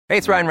Hey,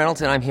 it's Ryan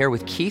Reynolds, and I'm here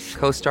with Keith,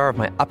 co-star of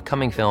my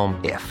upcoming film,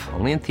 If,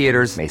 only in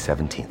theaters May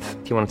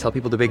 17th. Do you want to tell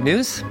people the big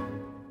news?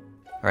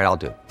 All right, I'll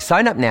do it.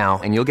 Sign up now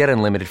and you'll get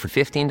unlimited for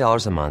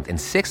 $15 a month and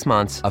 6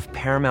 months of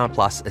Paramount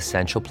Plus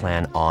Essential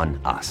Plan on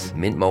us.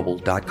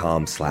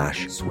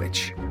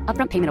 MintMobile.com/switch.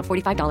 Upfront payment of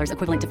 $45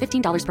 equivalent to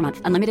 $15 per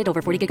month. Unlimited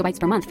over 40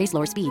 gigabytes per month. Face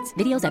lower speeds.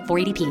 Videos at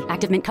 480p.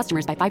 Active Mint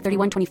customers by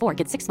 531.24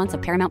 get 6 months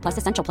of Paramount Plus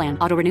Essential Plan.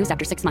 Auto renews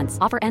after 6 months.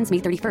 Offer ends May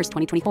 31st,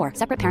 2024.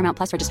 Separate Paramount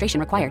Plus registration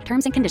required.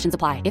 Terms and conditions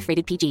apply if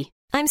rated PG.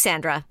 I'm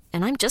Sandra,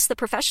 and I'm just the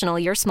professional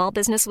your small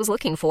business was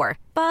looking for.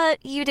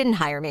 But you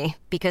didn't hire me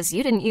because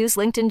you didn't use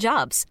LinkedIn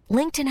Jobs.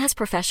 LinkedIn has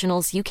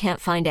professionals you can't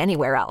find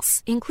anywhere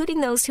else,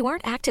 including those who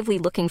aren't actively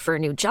looking for a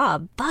new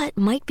job, but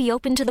might be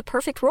open to the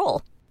perfect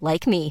role,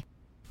 like me.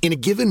 In a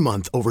given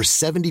month, over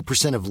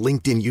 70% of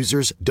LinkedIn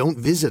users don't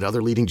visit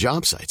other leading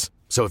job sites.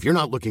 So if you're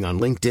not looking on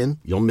LinkedIn,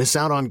 you'll miss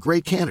out on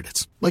great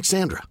candidates like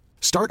Sandra.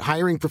 Start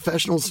hiring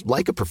professionals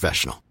like a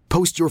professional.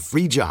 Post your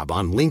free job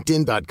on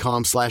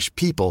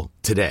linkedin.com/people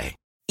today.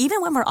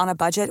 Even when we're on a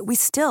budget, we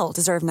still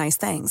deserve nice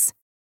things.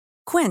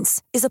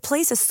 Quince is a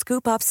place to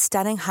scoop up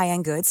stunning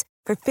high-end goods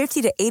for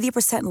 50 to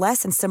 80%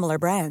 less than similar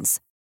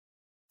brands.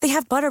 They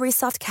have buttery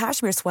soft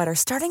cashmere sweaters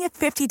starting at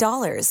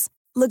 $50,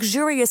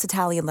 luxurious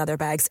Italian leather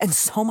bags, and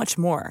so much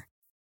more.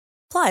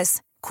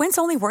 Plus, Quince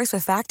only works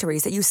with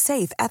factories that use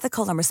safe,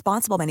 ethical, and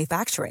responsible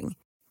manufacturing.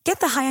 Get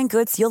the high-end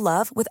goods you'll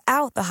love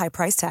without the high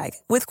price tag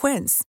with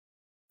Quince.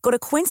 Go to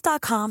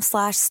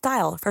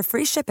quince.com/style for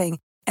free shipping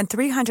and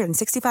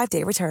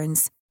 365-day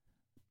returns.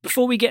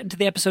 Before we get into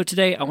the episode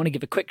today, I want to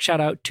give a quick shout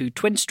out to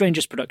Twin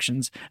Strangers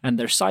Productions and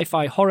their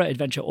sci-fi horror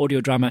adventure audio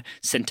drama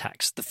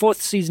Syntax, the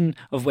 4th season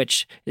of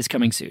which is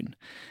coming soon.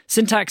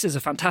 Syntax is a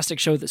fantastic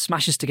show that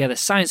smashes together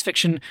science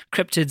fiction,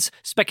 cryptids,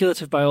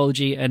 speculative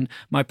biology, and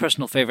my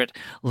personal favourite,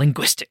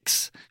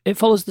 linguistics. It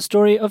follows the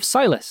story of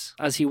Silas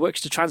as he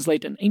works to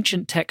translate an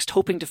ancient text,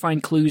 hoping to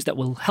find clues that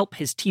will help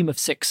his team of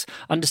 6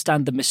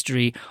 understand the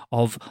mystery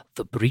of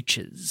the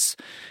breaches.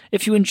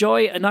 If you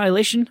enjoy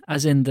Annihilation,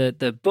 as in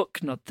the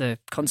book, not the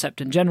concept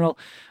in general,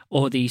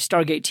 or the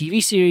Stargate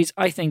TV series,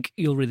 I think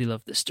you'll really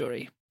love this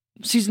story.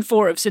 Season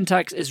 4 of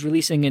Syntax is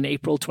releasing in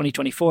April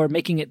 2024,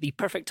 making it the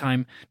perfect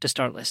time to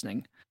start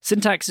listening.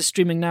 Syntax is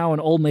streaming now on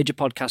all major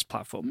podcast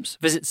platforms.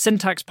 Visit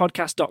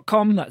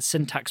syntaxpodcast.com, that's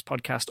Syntax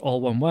Podcast,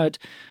 all one word,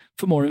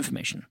 for more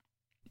information.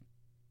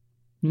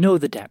 Know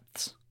the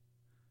depths.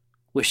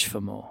 Wish for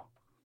more.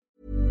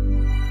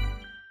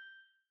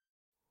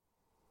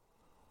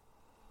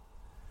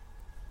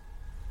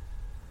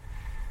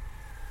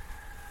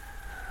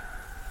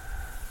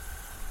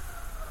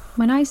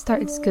 When I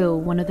started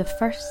school, one of the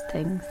first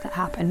things that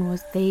happened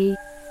was they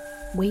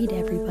weighed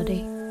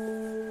everybody.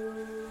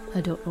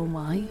 I don't know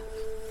why.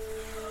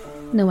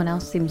 No one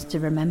else seems to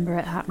remember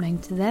it happening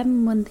to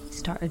them when they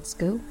started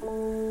school.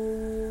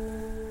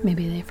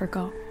 Maybe they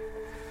forgot.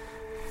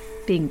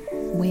 Being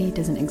weighed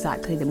isn't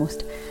exactly the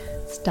most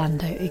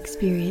standout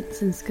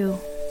experience in school.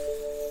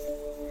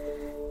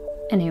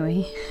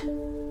 Anyway,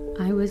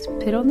 I was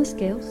put on the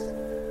scales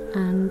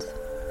and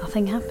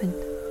nothing happened.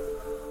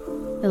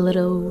 The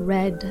little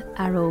red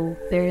arrow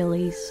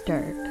barely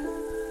stirred.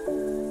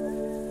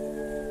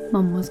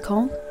 Mum was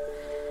called,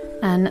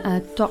 and a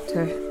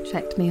doctor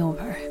checked me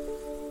over.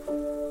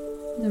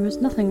 There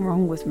was nothing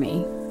wrong with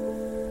me.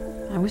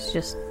 I was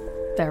just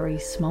very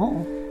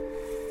small.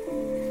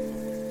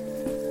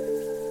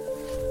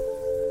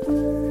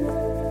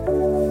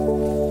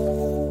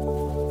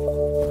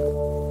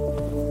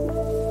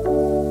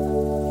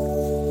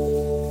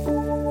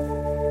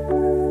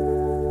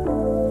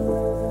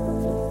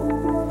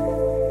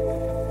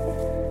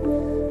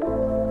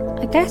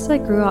 I guess I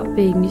grew up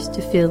being used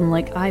to feeling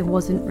like I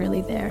wasn't really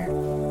there.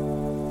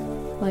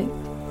 Like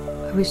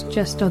I was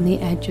just on the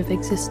edge of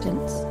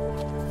existence.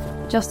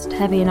 Just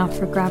heavy enough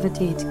for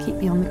gravity to keep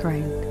me on the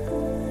ground.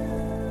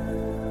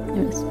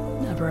 It was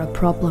never a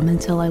problem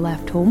until I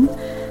left home,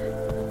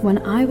 when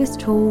I was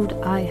told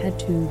I had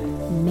to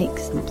make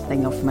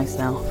something of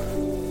myself.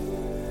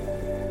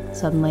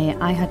 Suddenly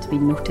I had to be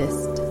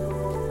noticed.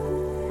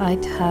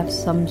 I'd have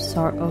some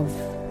sort of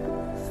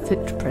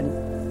footprint.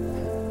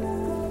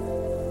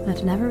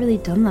 I'd never really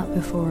done that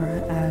before,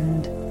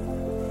 and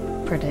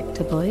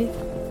predictably,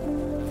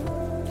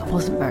 I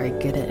wasn't very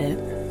good at it.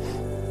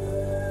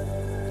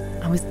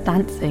 I was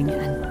dancing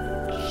and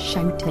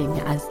shouting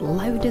as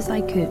loud as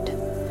I could.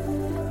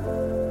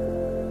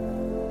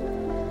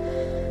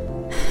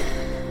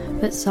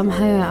 But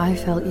somehow I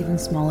felt even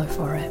smaller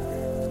for it.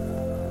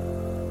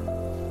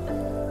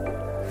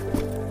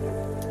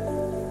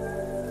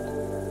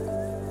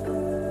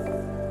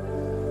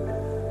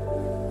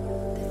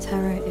 The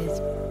terror is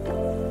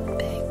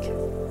big.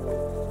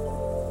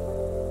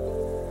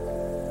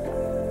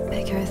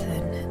 Bigger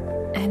than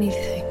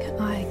anything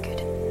I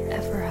could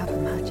ever have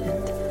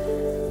imagined.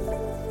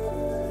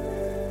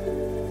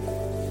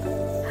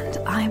 And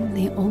I'm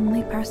the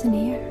only person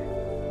here.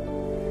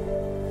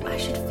 I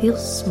should feel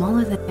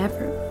smaller than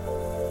ever.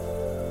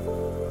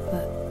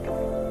 But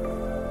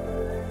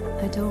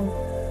I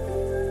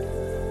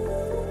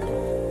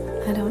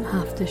don't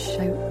have to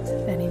shout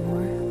anymore.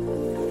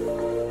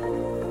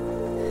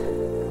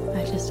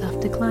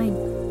 decline.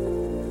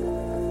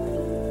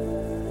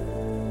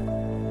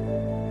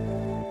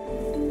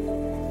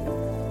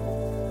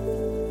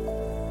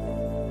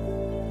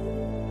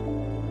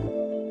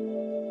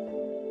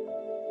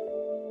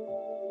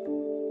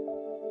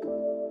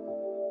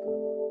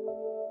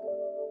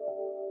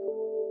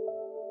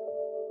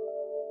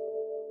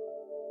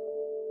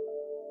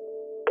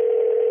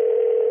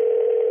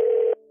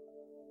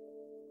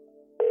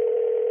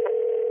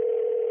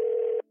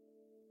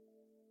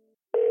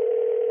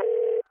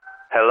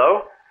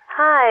 Hello?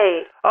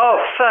 Hi. Oh,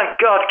 thank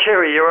God,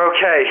 Kiri, you're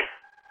okay.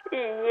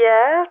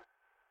 Yeah?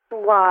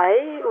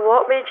 Why?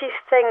 What made you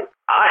think...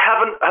 I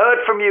haven't heard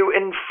from you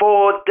in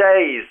 4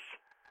 days.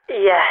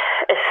 Yeah,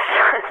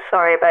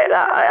 sorry about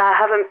that. I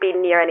haven't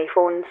been near any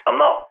phones. I'm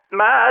not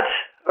mad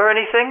or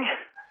anything.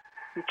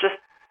 I'm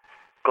just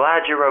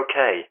glad you're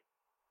okay.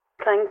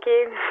 Thank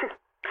you.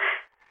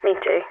 Me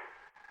too.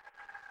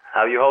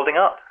 How are you holding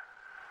up?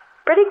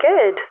 Pretty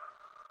good.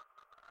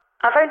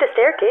 I found a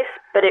staircase,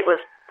 but it was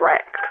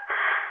wrecked.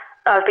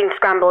 I've been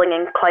scrambling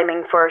and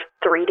climbing for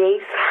 3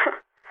 days.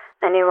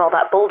 I knew all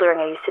that bouldering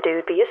I used to do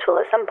would be useful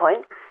at some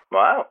point.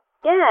 Wow.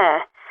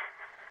 Yeah.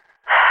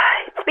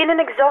 It's been an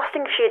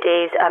exhausting few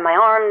days, and my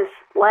arms,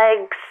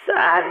 legs,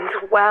 and,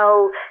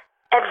 well,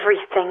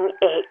 everything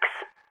aches.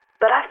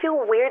 But I feel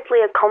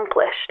weirdly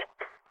accomplished.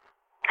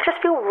 I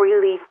just feel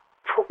really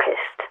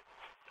focused.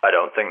 I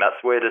don't think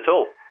that's weird at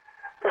all.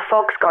 The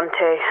fog's gone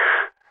too.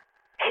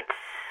 It's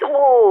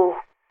so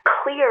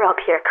clear up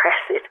here,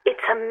 Chris.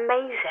 It's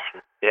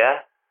amazing. Yeah?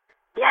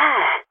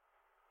 Yeah.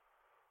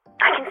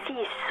 I can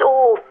see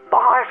so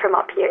far from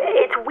up here.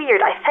 It's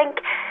weird. I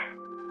think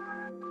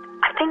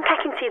I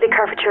can see the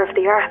curvature of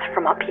the earth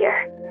from up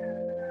here.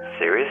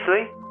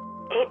 Seriously?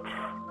 It's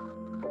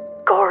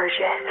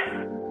gorgeous.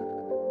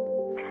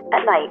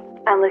 At night,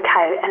 I look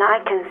out and I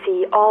can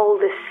see all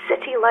the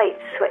city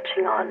lights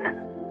switching on.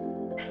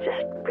 It's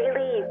just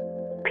really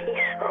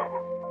peaceful.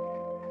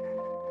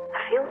 I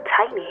feel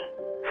tiny.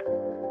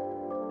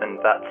 And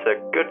that's a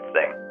good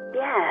thing.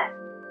 Yeah.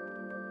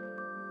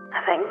 I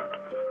think.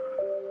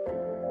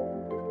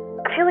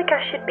 I feel like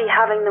I should be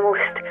having the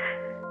most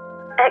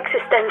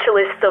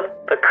existentialist of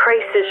a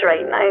crisis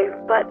right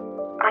now, but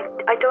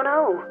I don't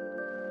know.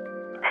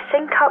 I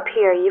think up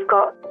here you've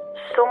got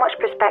so much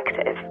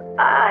perspective.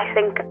 I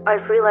think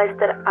I've realised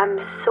that I'm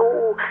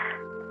so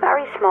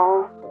very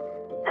small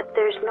that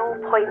there's no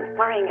point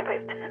worrying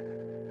about it.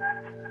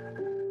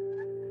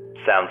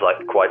 Sounds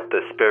like quite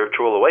the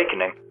spiritual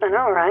awakening. I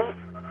know, right?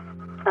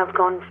 I've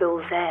gone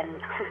full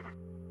zen.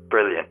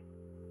 Brilliant.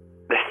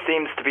 This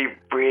seems to be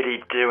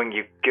really doing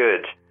you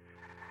good.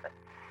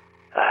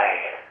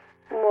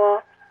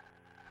 What?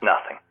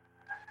 Nothing.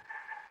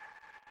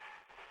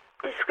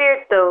 It's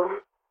weird though,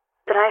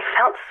 that I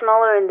felt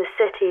smaller in the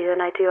city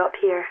than I do up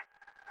here.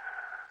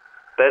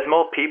 There's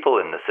more people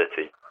in the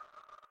city,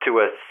 to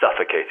a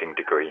suffocating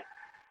degree.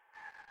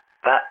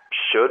 That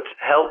should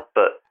help,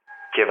 but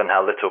given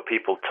how little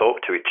people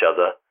talk to each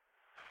other,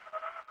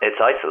 it's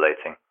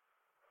isolating.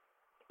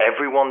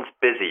 Everyone's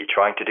busy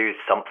trying to do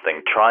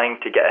something, trying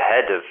to get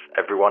ahead of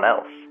everyone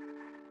else.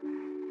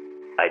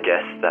 I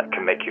guess that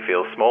can make you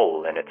feel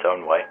small in its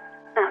own way.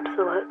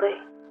 Absolutely.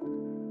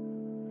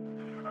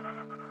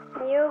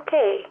 You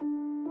okay?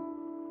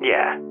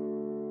 Yeah.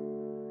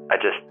 I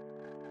just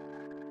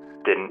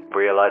didn't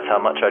realize how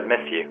much I'd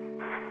miss you.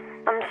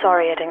 I'm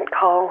sorry I didn't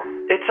call.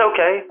 It's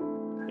okay.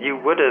 You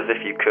would have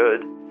if you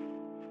could.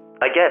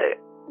 I get it.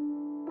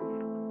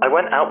 I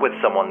went out with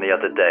someone the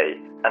other day,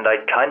 and I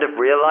kind of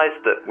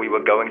realized that we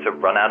were going to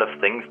run out of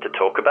things to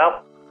talk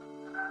about.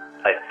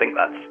 I think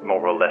that's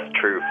more or less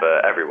true for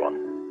everyone.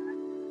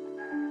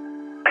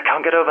 I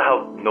can't get over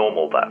how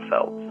normal that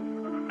felt.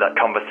 That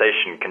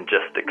conversation can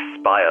just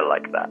expire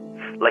like that.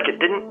 Like it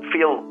didn't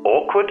feel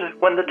awkward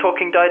when the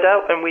talking died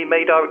out and we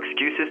made our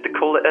excuses to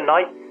call it a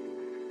night.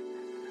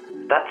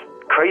 That's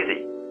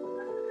crazy.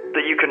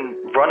 That you can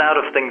run out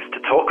of things to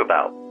talk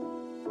about.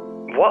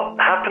 What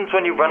happens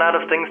when you run out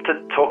of things to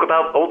talk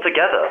about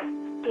altogether?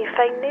 You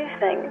find new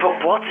things.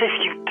 But what if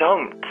you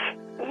don't?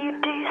 You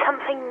do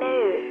something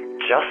new.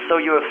 Just so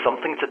you have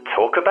something to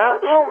talk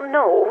about? Well,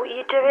 no,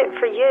 you do it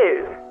for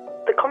you.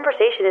 The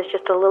conversation is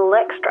just a little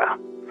extra.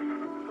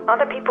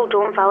 Other people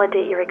don't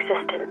validate your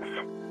existence.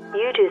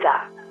 You do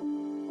that.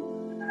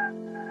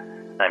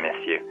 I miss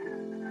you.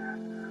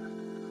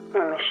 I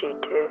miss you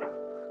too.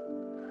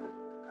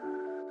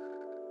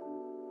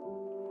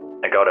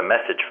 I got a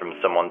message from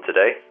someone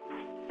today.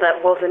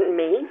 That wasn't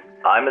me.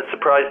 I'm as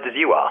surprised as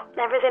you are.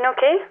 Everything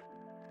okay?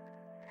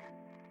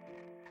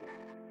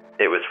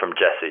 It was from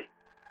Jessie.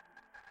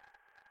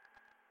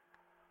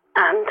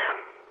 And?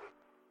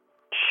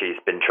 She's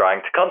been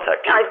trying to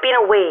contact you. I've been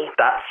away.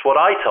 That's what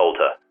I told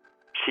her.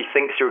 She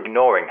thinks you're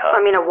ignoring her.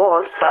 I mean, I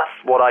was. That's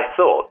what I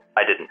thought.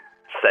 I didn't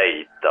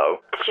say, though.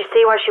 Did you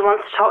see why she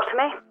wants to talk to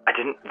me? I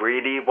didn't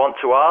really want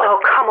to ask. Oh,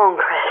 come on,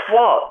 Chris.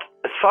 What?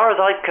 As far as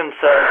I'm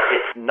concerned,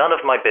 it's none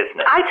of my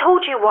business. I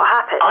told you what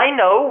happened. I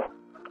know.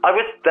 I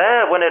was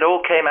there when it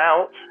all came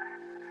out.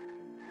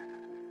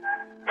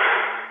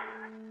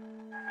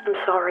 I'm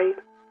sorry.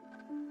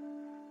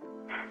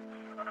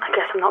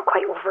 guess I'm not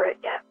quite over it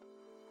yet.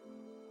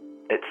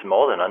 It's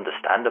more than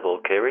understandable,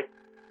 Kiri.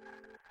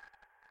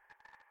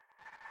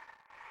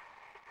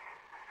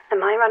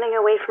 Am I running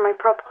away from my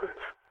problems?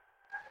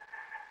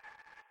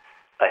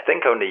 I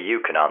think only you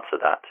can answer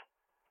that.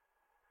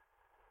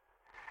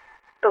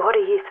 But what do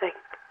you think?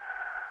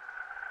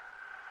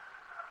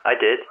 I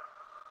did.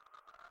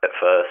 At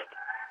first.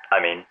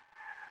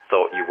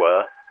 Thought you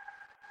were.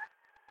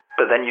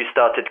 But then you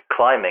started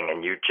climbing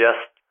and you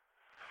just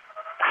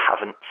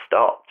haven't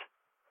stopped.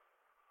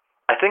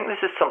 I think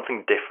this is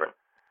something different.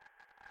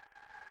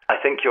 I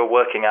think you're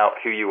working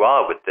out who you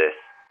are with this.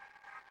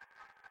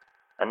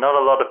 And not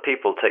a lot of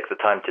people take the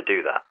time to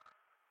do that.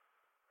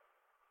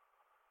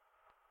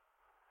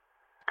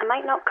 I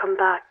might not come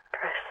back,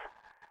 Chris.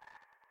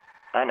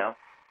 I know.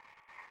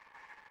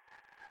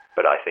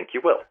 But I think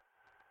you will.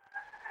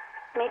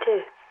 Me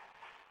too.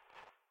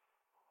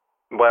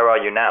 Where are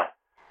you now?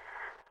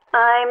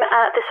 I'm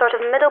at the sort of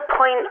middle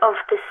point of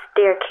the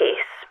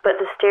staircase, but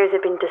the stairs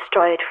have been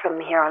destroyed from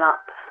here on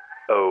up.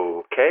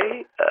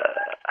 Okay,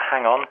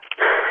 hang on.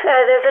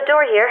 There's a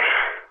door here.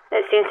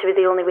 It seems to be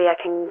the only way I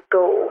can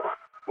go.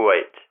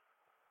 Wait.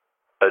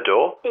 A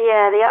door?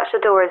 Yeah, the actual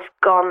door is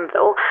gone,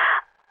 though.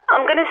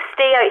 I'm going to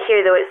stay out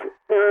here, though. It's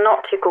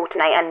not too cold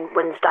tonight, and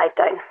wind's died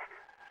down.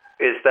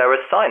 Is there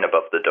a sign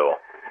above the door?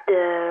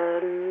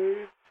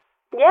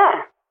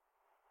 Yeah.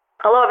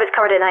 A lot of it's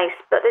covered in ice,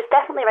 but there's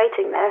definitely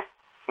writing there.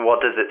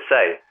 What does it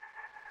say?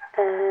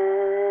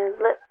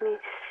 Let me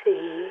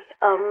see.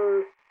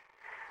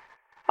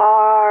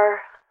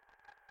 R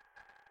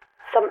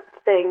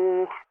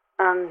something,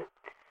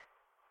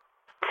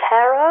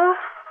 Terra?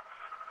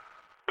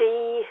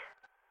 D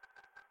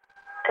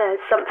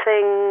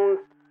something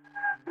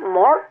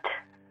Mort?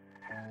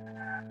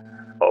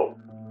 Oh.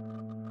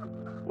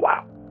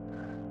 Wow.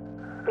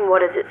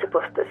 What is it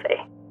supposed to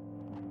say?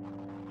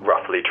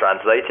 Roughly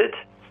translated,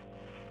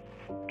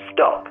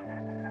 stop,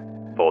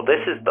 for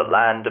this is the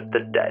land of the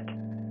dead.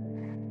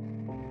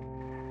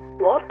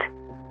 What?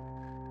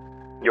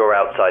 You're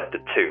outside the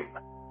tomb.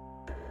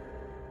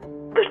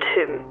 The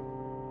tomb?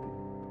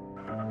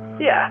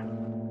 Yeah.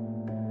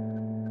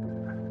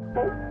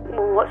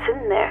 What's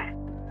in there?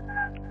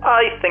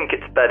 I think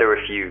it's better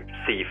if you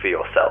see for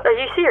yourself. Are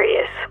you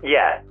serious?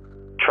 Yeah,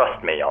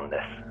 trust me on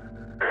this.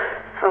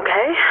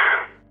 Okay.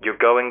 You're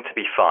going to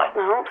be fine.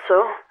 I hope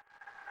so.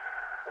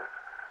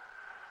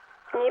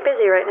 Are you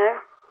busy right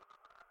now?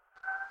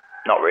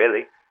 Not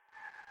really.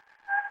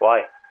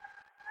 Why?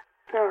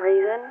 No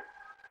reason.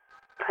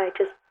 I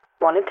just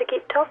wanted to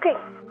keep talking.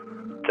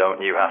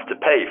 Don't you have to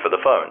pay for the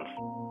phones?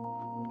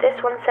 This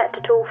one's set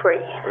to toll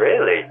free.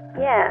 Really?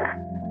 Yeah.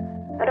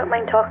 I don't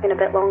mind talking a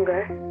bit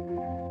longer.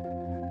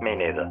 Me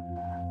neither.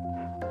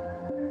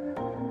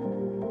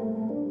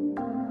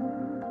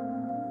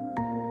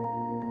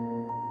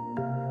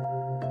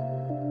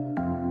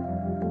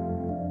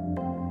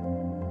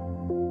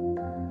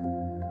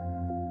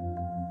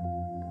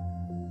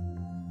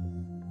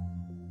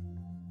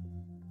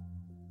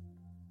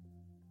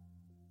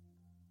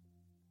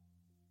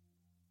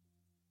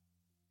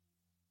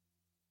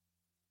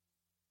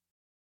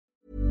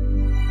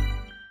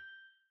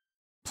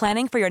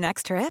 Planning for your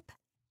next trip?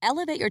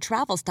 Elevate your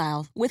travel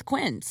style with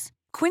Quince.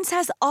 Quince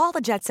has all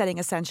the jet-setting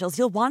essentials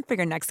you'll want for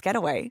your next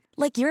getaway,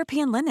 like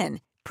European linen,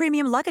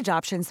 premium luggage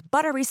options,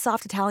 buttery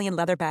soft Italian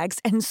leather bags,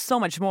 and so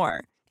much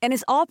more. And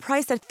is all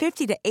priced at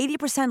 50 to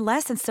 80%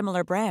 less than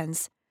similar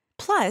brands.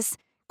 Plus,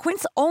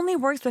 Quince only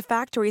works with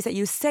factories that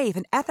use safe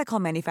and ethical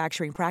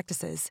manufacturing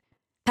practices.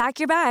 Pack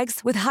your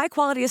bags with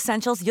high-quality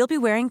essentials you'll be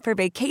wearing for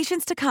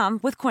vacations to come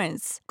with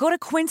Quince. Go to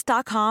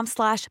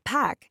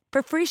quince.com/pack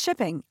for free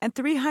shipping and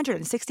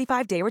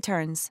 365-day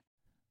returns.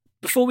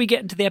 Before we get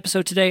into the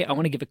episode today, I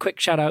want to give a quick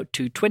shout out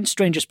to Twin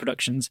Strangers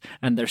Productions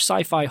and their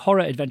sci-fi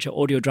horror adventure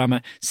audio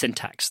drama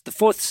Syntax, the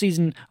 4th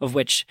season of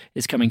which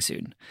is coming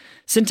soon.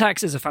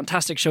 Syntax is a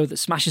fantastic show that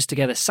smashes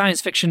together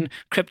science fiction,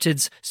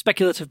 cryptids,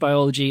 speculative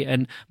biology,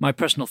 and my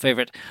personal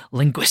favourite,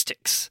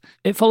 linguistics.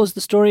 It follows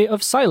the story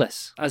of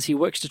Silas as he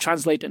works to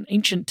translate an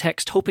ancient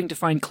text, hoping to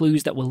find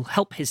clues that will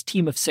help his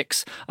team of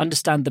 6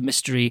 understand the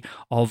mystery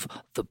of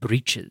the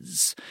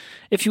breaches.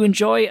 If you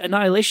enjoy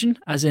Annihilation,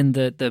 as in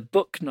the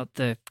book, not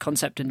the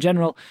concept in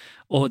general,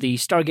 or the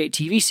Stargate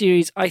TV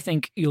series, I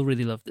think you'll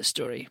really love this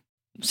story.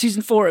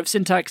 Season 4 of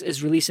Syntax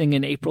is releasing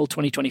in April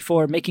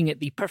 2024, making it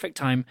the perfect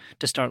time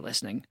to start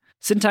listening.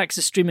 Syntax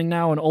is streaming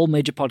now on all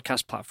major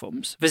podcast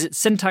platforms. Visit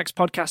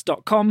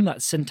syntaxpodcast.com,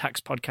 that's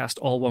Syntax Podcast,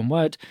 all one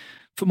word,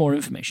 for more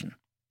information.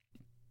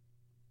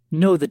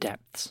 Know the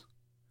depths.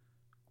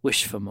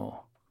 Wish for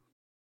more.